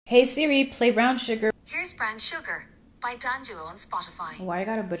Hey Siri, play Brown Sugar. Here's Brown Sugar by D'Angelo on Spotify. Why I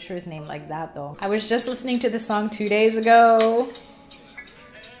gotta butcher his name like that though? I was just listening to the song 2 days ago.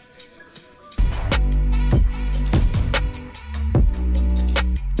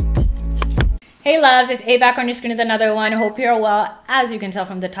 Hey loves, it's A back on your screen with another one. Hope you're well. As you can tell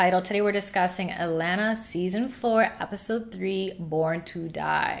from the title, today we're discussing Atlanta Season 4, Episode 3, Born to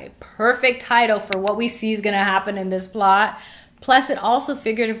Die. Perfect title for what we see is going to happen in this plot. Plus, it also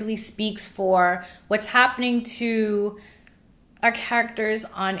figuratively speaks for what's happening to our characters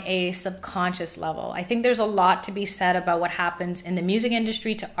on a subconscious level. I think there's a lot to be said about what happens in the music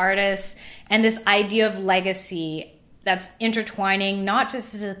industry to artists and this idea of legacy that's intertwining, not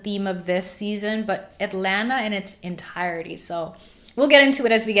just as a theme of this season, but Atlanta in its entirety. So we'll get into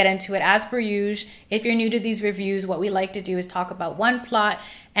it as we get into it. As per usual, if you're new to these reviews, what we like to do is talk about one plot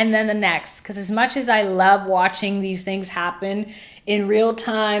and then the next. Because as much as I love watching these things happen in real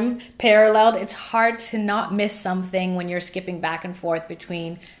time, paralleled, it's hard to not miss something when you're skipping back and forth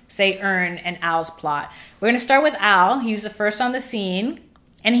between, say, Ern and Al's plot. We're going to start with Al. He's the first on the scene.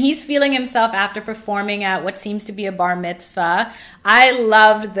 And he's feeling himself after performing at what seems to be a bar mitzvah. I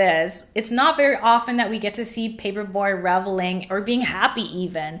loved this. It's not very often that we get to see Paperboy reveling or being happy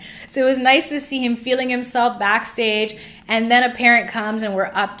even. So it was nice to see him feeling himself backstage. And then a parent comes and we're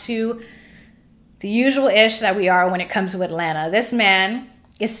up to the usual ish that we are when it comes to Atlanta. This man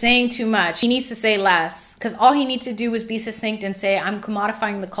is saying too much. He needs to say less. Because all he needs to do is be succinct and say, I'm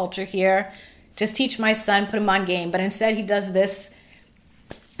commodifying the culture here. Just teach my son, put him on game. But instead he does this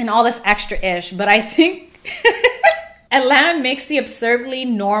and all this extra ish. But I think Atlanta makes the absurdly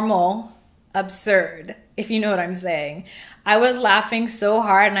normal absurd, if you know what I'm saying. I was laughing so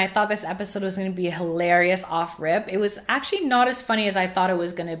hard and I thought this episode was going to be hilarious off rip. It was actually not as funny as I thought it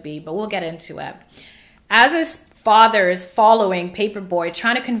was going to be, but we'll get into it. As his father is following Paperboy,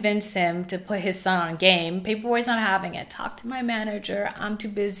 trying to convince him to put his son on game, Paperboy's not having it. Talk to my manager. I'm too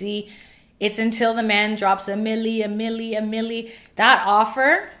busy. It's until the man drops a milli. That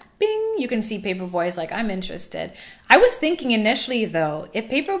offer, bing, you can see Paperboy's like, I'm interested. I was thinking initially, though, if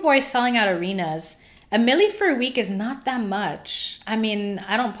Paperboy's selling out arenas, a milli for a week is not that much. I mean,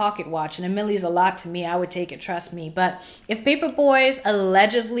 I don't pocket watch, and a milli is a lot to me. I would take it, trust me. But if Paperboy's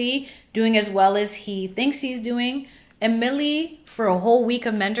allegedly doing as well as he thinks he's doing, a milli for a whole week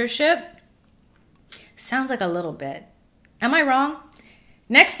of mentorship sounds like a little bit. Am I wrong?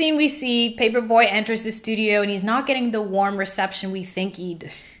 Next scene we see Paperboy enters the studio and he's not getting the warm reception we think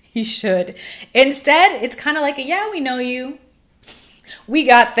he should. Instead, it's kind of like a, yeah, we know you. We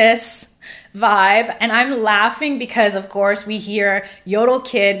got this vibe. And I'm laughing because, of course, we hear Yodel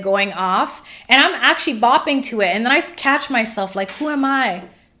Kid going off. And I'm actually bopping to it. And then I catch myself like, who am I?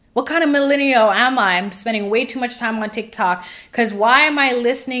 What kind of millennial am I? I'm spending way too much time on TikTok. Because why am I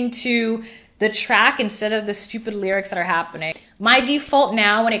listening to the track instead of the stupid lyrics that are happening? My default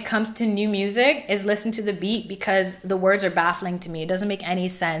now when it comes to new music is listen to the beat because the words are baffling to me. It doesn't make any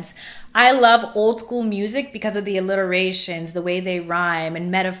sense. I love old school music because of the alliterations, the way they rhyme and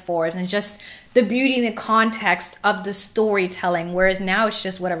metaphors and just the beauty and the context of the storytelling. Whereas now it's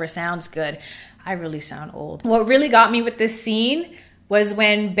just whatever sounds good. I really sound old. What really got me with this scene was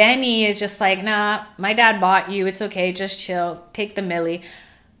when Benny is just like, nah, my dad bought you. It's okay. Just chill. Take the milli.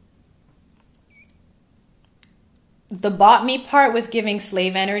 The bought me part was giving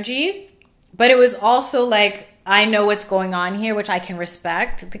slave energy, but it was also like, I know what's going on here, which I can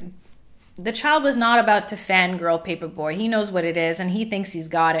respect. The child was not about to fangirl Paperboy. He knows what it is and he thinks he's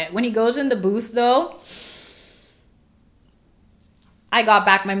got it. When he goes in the booth though, I got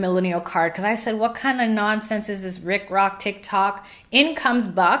back my millennial card because I said, what kind of nonsense is this Rick Rock TikTok? In comes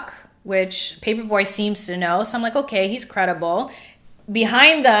Buck, which Paperboy seems to know. So I'm like, okay, he's credible.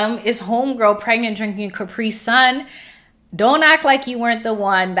 Behind them is homegirl pregnant drinking Capri Sun. Don't act like you weren't the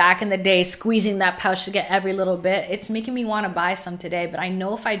one back in the day squeezing that pouch to get every little bit. It's making me want to buy some today, but I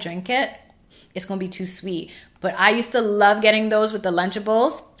know if I drink it, it's going to be too sweet. But I used to love getting those with the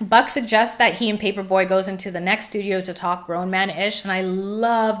Lunchables. Buck suggests that he and Paperboy goes into the next studio to talk grown man-ish, and I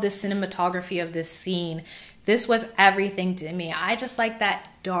love the cinematography of this scene. This was everything to me. I just like that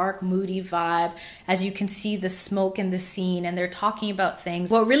dark, moody vibe as you can see the smoke in the scene and they're talking about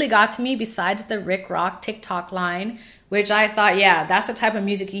things. What really got to me, besides the Rick Rock TikTok line, which I thought, yeah, that's the type of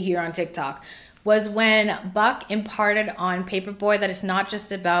music you hear on TikTok, was when Buck imparted on Paperboy that it's not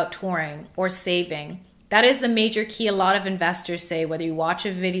just about touring or saving. That is the major key a lot of investors say, whether you watch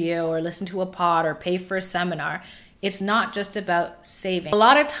a video or listen to a pod or pay for a seminar. It's not just about saving. A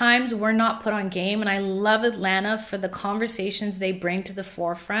lot of times we're not put on game, and I love Atlanta for the conversations they bring to the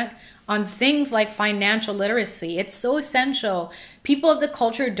forefront on things like financial literacy. It's so essential. People of the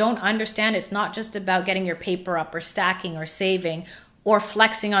culture don't understand it's not just about getting your paper up or stacking or saving or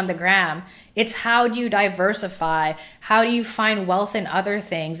flexing on the gram. It's how do you diversify? How do you find wealth in other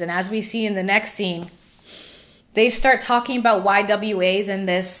things? And as we see in the next scene, they start talking about YWAs in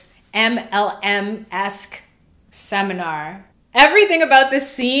this MLM-esque seminar. Everything about this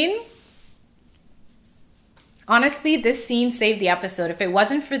scene, honestly, this scene saved the episode. If it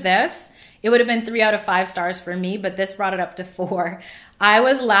wasn't for this, it would have been 3 out of 5 stars for me, but this brought it up to 4. I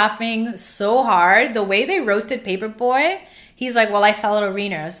was laughing so hard. The way they roasted Paperboy, he's like, well, I sell at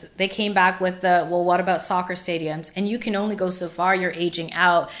arenas. They came back with the, well, what about soccer stadiums? And you can only go so far. You're aging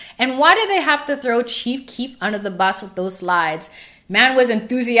out. And why do they have to throw Chief Keef under the bus with those slides? Man was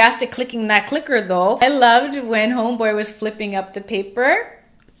enthusiastic clicking that clicker though. I loved when Homeboy was flipping up the paper.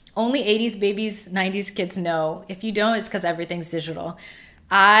 Only 80s babies, 90s kids know. If you don't, it's because everything's digital.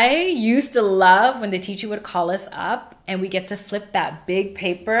 I used to love when the teacher would call us up and we get to flip that big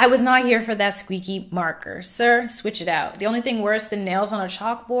paper. I was not here for that squeaky marker. Sir, switch it out. The only thing worse than nails on a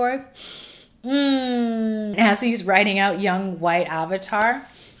chalkboard, as he's writing out young white avatar.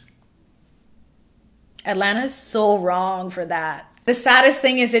 Atlanta's so wrong for that. The saddest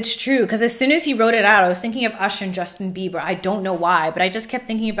thing is it's true, because as soon as he wrote it out, I was thinking of Usher and Justin Bieber. I don't know why, but I just kept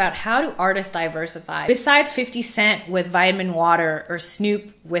thinking about how do artists diversify? Besides 50 Cent with vitamin water, or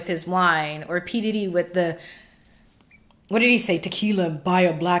Snoop with his wine, or P. Diddy with the, what did he say? Tequila and buy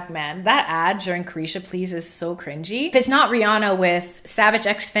a black man. That ad during Carisha Please is so cringy. If it's not Rihanna with Savage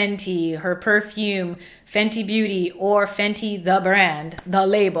X Fenty, her perfume, Fenty Beauty, or Fenty the brand, the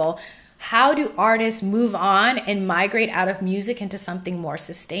label, how do artists move on and migrate out of music into something more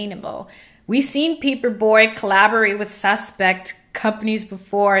sustainable? We've seen Paperboy collaborate with suspect companies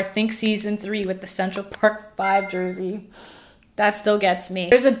before. I think season 3 with the Central Park 5 jersey. That still gets me.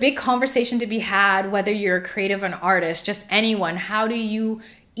 There's a big conversation to be had, whether you're a creative or an artist, just anyone. How do you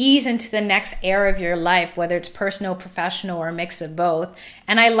ease into the next era of your life, whether it's personal, professional, or a mix of both?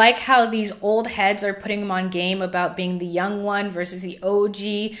 And I like how these old heads are putting them on game about being the young one versus the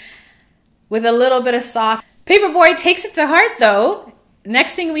OG, with a little bit of sauce. Paperboy takes it to heart though.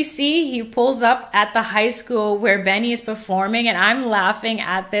 Next thing we see, he pulls up at the high school where Benny is performing, and I'm laughing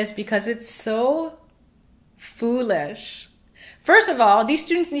at this because it's so foolish. First of all, these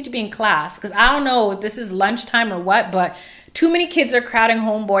students need to be in class, because I don't know if this is lunchtime or what, but too many kids are crowding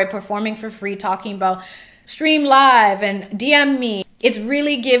Homeboy, performing for free, talking about stream live and DM me. It's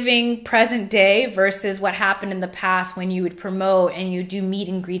really giving present day versus what happened in the past when you would promote and you do meet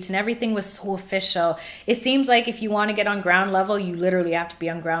and greets and everything was so official. It seems like if you want to get on ground level, you literally have to be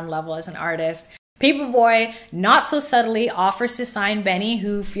on ground level as an artist. Paperboy, not so subtly, offers to sign Benny,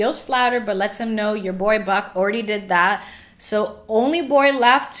 who feels flattered but lets him know your boy Buck already did that. So only boy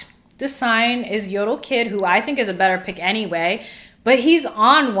left to sign is Yodel Kid, who I think is a better pick anyway. But he's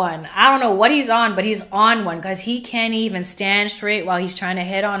on one. I don't know what he's on, but he's on one because he can't even stand straight while he's trying to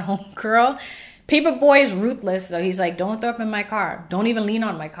hit on homegirl. Paperboy is ruthless, though. He's like, don't throw up in my car. Don't even lean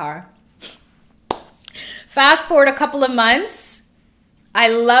on my car. Fast forward a couple of months. I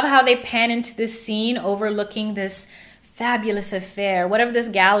love how they pan into this scene overlooking this fabulous affair. Whatever this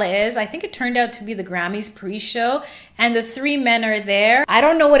gala is, I think it turned out to be the Grammys pre-show, and the 3 men are there. I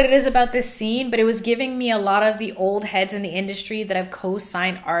don't know what it is about this scene, but it was giving me a lot of the old heads in the industry that have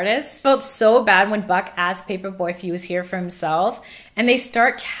co-signed artists. Felt so bad when Buck asked Paperboy if he was here for himself, and they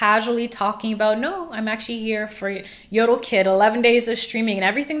start casually talking about, no, I'm actually here for Yodel Kid, 11 days of streaming, and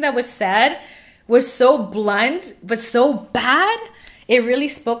everything that was said was so blunt, but so bad. It really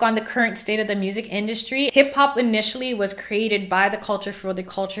spoke on the current state of the music industry. Hip-hop initially was created by the culture for the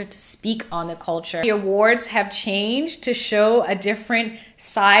culture to speak on the culture. The awards have changed to show a different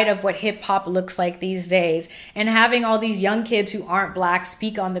side of what hip-hop looks like these days. And having all these young kids who aren't black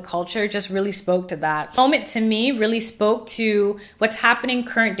speak on the culture just really spoke to that. The moment to me really spoke to what's happening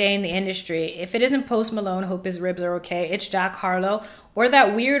current day in the industry. If it isn't Post Malone, hope his ribs are okay, it's Jack Harlow, or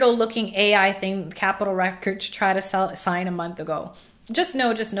that weirdo looking AI thing Capitol Records tried to sign a month ago. Just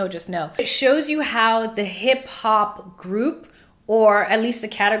know. It shows you how the hip hop group, or at least the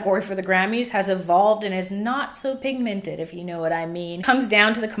category for the Grammys, has evolved and is not so pigmented, if you know what I mean. It comes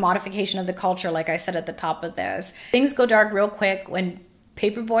down to the commodification of the culture, like I said at the top of this. Things go dark real quick when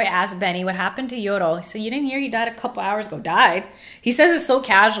Paperboy asked Benny what happened to Yodel. He said, you didn't hear he died a couple hours ago. Died? He says it so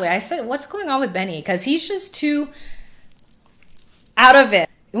casually. I said, what's going on with Benny? Because he's just too out of it.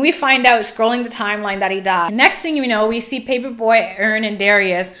 We find out scrolling the timeline that he died. Next thing you know, we see Paperboy, Ern, and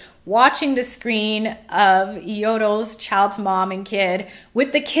Darius watching the screen of Yodel's child's mom and kid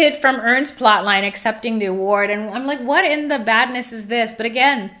with the kid from Ern's plotline accepting the award. And I'm like, what in the badness is this? But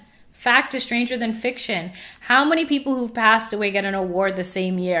again, fact is stranger than fiction. How many people who've passed away get an award the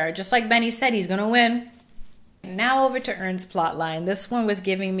same year? Just like Benny said, he's going to win. Now over to Ern's plotline. This one was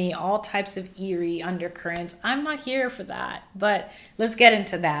giving me all types of eerie undercurrents. I'm not here for that, but let's get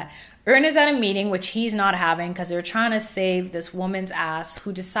into that. Ern is at a meeting, which he's not having because they're trying to save this woman's ass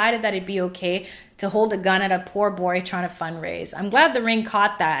who decided that it'd be okay to hold a gun at a poor boy trying to fundraise. I'm glad the Ring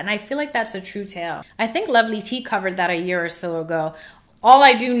caught that, and I feel like that's a true tale. I think Lovely T covered that a year or so ago. All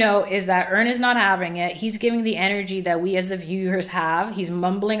I do know is that Ern is not having it. He's giving the energy that we as the viewers have. He's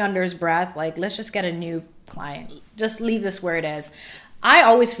mumbling under his breath, like, let's just get a new client. Just leave this where it is. I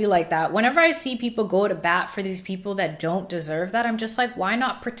always feel like that. Whenever I see people go to bat for these people that don't deserve that, I'm just like, why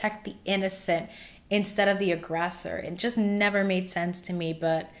not protect the innocent instead of the aggressor? It just never made sense to me,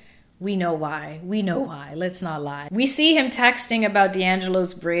 but we know why. We know why. Let's not lie. We see him texting about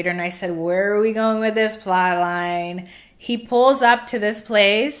D'Angelo's braider, and I said, where are we going with this plot line? He pulls up to this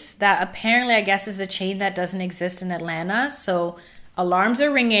place that apparently, I guess, is a chain that doesn't exist in Atlanta. So alarms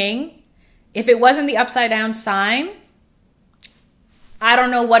are ringing. If it wasn't the upside down sign, I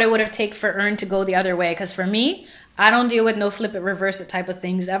don't know what it would have taken for Ern to go the other way. Because for me, I don't deal with no flip it, reverse it type of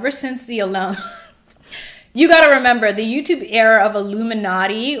things. Ever since the alone, you got to remember the YouTube era of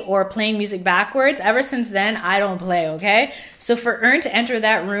Illuminati or playing music backwards. Ever since then, I don't play, okay? So for Ern to enter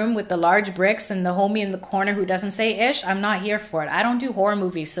that room with the large bricks and the homie in the corner who doesn't say ish, I'm not here for it. I don't do horror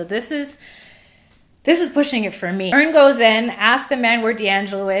movies. So this is pushing it for me. Ern goes in, asks the man where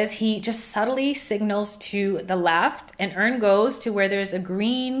D'Angelo is. He just subtly signals to the left, and Ern goes to where there's a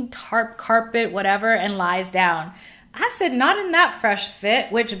green tarp carpet, whatever, and lies down. I said, not in that fresh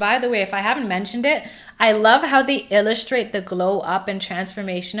fit, which, by the way, if I haven't mentioned it, I love how they illustrate the glow up and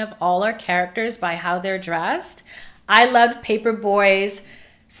transformation of all our characters by how they're dressed. I loved Paperboy's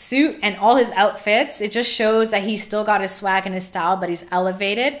suit and all his outfits. It just shows that he's still got his swag and his style, but he's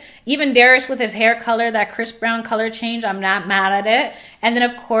elevated. Even Darius with his hair color, that Chris Brown color change, I'm not mad at it. And then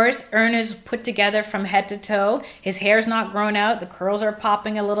of course, Ern is put together from head to toe. His hair's not grown out. The curls are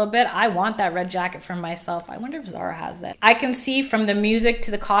popping a little bit. I want that red jacket for myself. I wonder if Zara has that. I can see from the music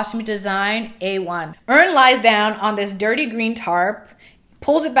to the costume design, A1. Ern lies down on this dirty green tarp,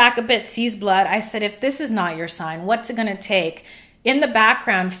 pulls it back a bit, sees blood. I said, if this is not your sign, what's it gonna take? In the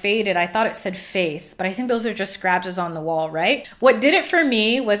background, faded, I thought it said Faith, but I think those are just scratches on the wall, right? What did it for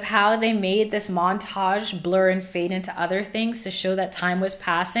me was how they made this montage blur and fade into other things to show that time was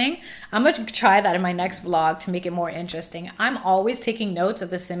passing. I'm gonna try that in my next vlog to make it more interesting. I'm always taking notes of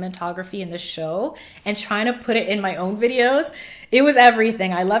the cinematography in the show and trying to put it in my own videos. It was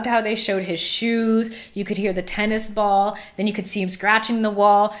everything. I loved how they showed his shoes. You could hear the tennis ball. Then you could see him scratching the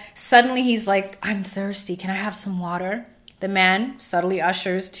wall. Suddenly he's like, I'm thirsty. Can I have some water? The man subtly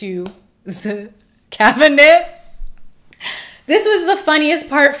ushers to the cabinet. This was the funniest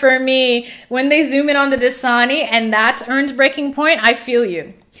part for me when they zoom in on the Dasani and that's Ern's breaking point. I feel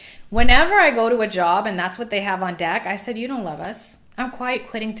you. Whenever I go to a job and that's what they have on deck, I said, you don't love us. I'm quiet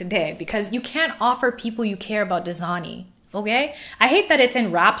quitting today because you can't offer people you care about Dasani, okay? I hate that it's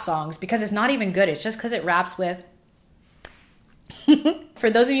in rap songs because it's not even good. It's just because it raps with For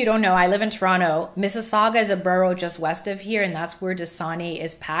those of you who don't know, I live in Toronto. Mississauga is a borough just west of here, and that's where Dasani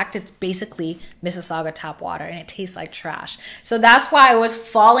is packed. It's basically Mississauga tap water, and it tastes like trash. So that's why I was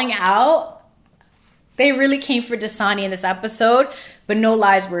falling out. They really came for Dasani in this episode, but no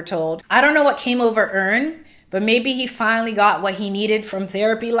lies were told. I don't know what came over Ern, but maybe he finally got what he needed from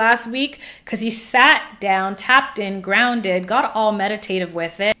therapy last week because he sat down, tapped in, grounded, got all meditative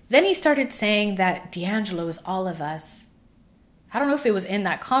with it. Then he started saying that D'Angelo is all of us. I don't know if it was in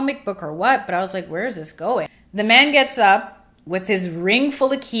that comic book or what, but I was like, where is this going? The man gets up with his ring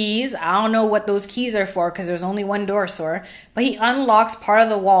full of keys. I don't know what those keys are for because there's only one door, sir. But he unlocks part of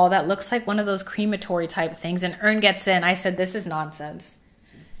the wall that looks like one of those crematory type things, and Ern gets in. I said, this is nonsense.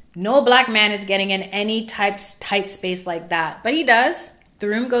 No black man is getting in any tight space like that. But he does. The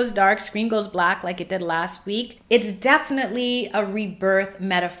room goes dark, screen goes black like it did last week. It's definitely a rebirth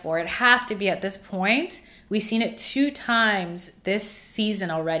metaphor. It has to be at this point. We've seen it 2 times this season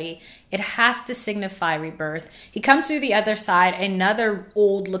already. It has to signify rebirth. He comes through the other side, another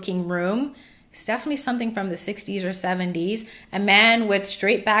old looking room. It's definitely something from the 60s or 70s. A man with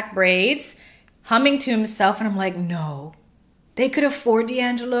straight back braids humming to himself. And I'm like, no, they could afford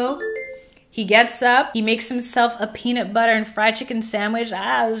D'Angelo. He gets up, he makes himself a peanut butter and fried chicken sandwich.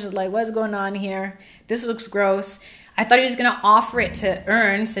 I was just like, what's going on here? This looks gross. I thought he was going to offer it to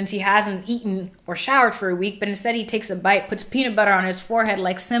Ern since he hasn't eaten or showered for a week, but instead he takes a bite, puts peanut butter on his forehead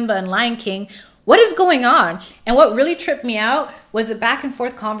like Simba and Lion King. What is going on? And what really tripped me out was the back and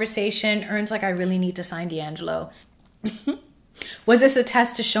forth conversation. Ern's like, I really need to sign D'Angelo. Was this a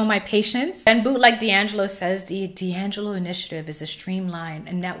test to show my patience? And Boot, like D'Angelo says, the D'Angelo Initiative is a streamline,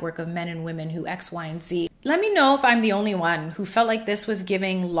 a network of men and women who X, Y, and Z. Let me know if I'm the only one who felt like this was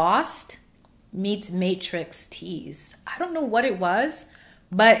giving Lost meets Matrix tease. I don't know what it was,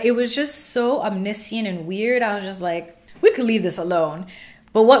 but it was just so omniscient and weird. I was just like, we could leave this alone.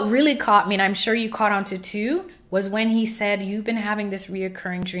 But what really caught me, and I'm sure you caught on to too, was when he said, you've been having this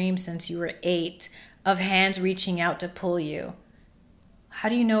reoccurring dream since you were 8 of hands reaching out to pull you. How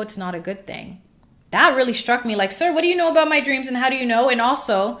do you know it's not a good thing? That really struck me. Like, sir, what do you know about my dreams and how do you know? And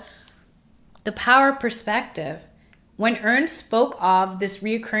also, the power of perspective. When Ern spoke of this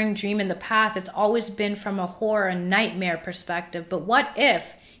reoccurring dream in the past, it's always been from a horror and nightmare perspective. But what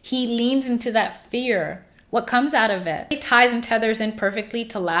if he leans into that fear? What comes out of it? It ties and tethers in perfectly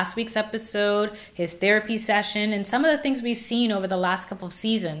to last week's episode, his therapy session, and some of the things we've seen over the last couple of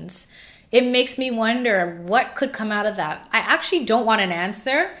seasons. It makes me wonder what could come out of that. I actually don't want an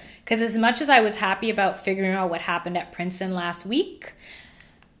answer because as much as I was happy about figuring out what happened at Princeton last week,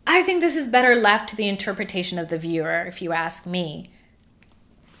 I think this is better left to the interpretation of the viewer, if you ask me.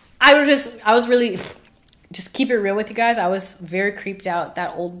 I was really, just keep it real with you guys, I was very creeped out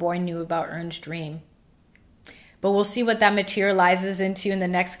that old boy knew about Ern's dream. But we'll see what that materializes into in the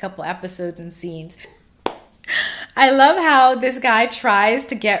next couple episodes and scenes. I love how this guy tries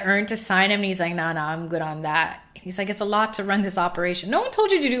to get Ern to sign him and he's like, no, I'm good on that. He's like, it's a lot to run this operation. No one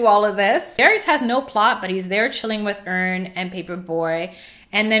told you to do all of this. Darius has no plot, but he's there chilling with Ern and Paperboy.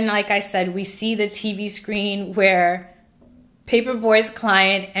 And then, like I said, we see the TV screen where Paperboy's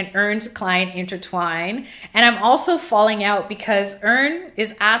client and Ern's client intertwine. And I'm also falling out because Ern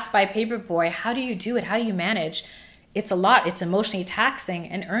is asked by Paperboy, how do you do it? How do you manage? It's a lot. It's emotionally taxing.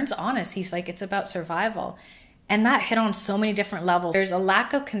 And Ern's honest. He's like, it's about survival. And that hit on so many different levels. There's a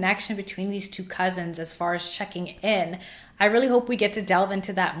lack of connection between these two cousins as far as checking in. I really hope we get to delve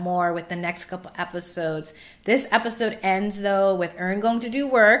into that more with the next couple episodes. This episode ends, though, with Ern going to do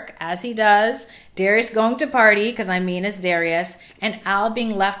work, as he does, Darius going to party, because I mean it's Darius, and Al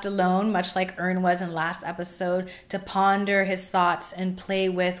being left alone, much like Ern was in last episode, to ponder his thoughts and play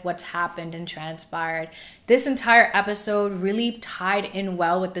with what's happened and transpired. This entire episode really tied in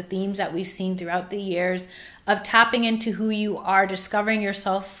well with the themes that we've seen throughout the years of tapping into who you are, discovering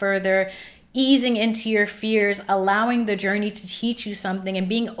yourself further, easing into your fears, allowing the journey to teach you something, and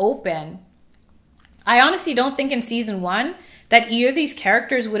being open. I honestly don't think in season 1 that either of these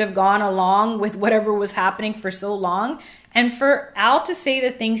characters would have gone along with whatever was happening for so long. And for Al to say the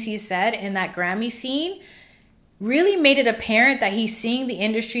things he said in that Grammy scene really made it apparent that he's seeing the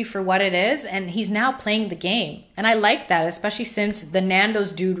industry for what it is and he's now playing the game. And I like that, especially since the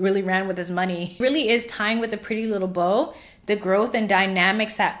Nando's dude really ran with his money. It really is tying with a pretty little bow the growth and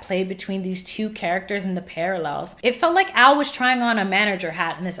dynamics at play between these two characters and the parallels. It felt like Al was trying on a manager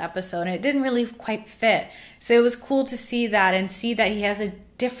hat in this episode and it didn't really quite fit. So it was cool to see that and see that he has a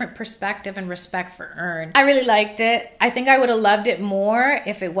different perspective and respect for Ern. I really liked it. I think I would have loved it more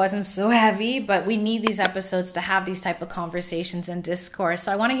if it wasn't so heavy, but we need these episodes to have these type of conversations and discourse.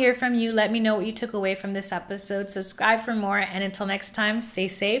 So I want to hear from you. Let me know what you took away from this episode. Subscribe for more, and until next time, stay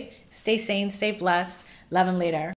safe, stay sane, stay blessed. Love and later.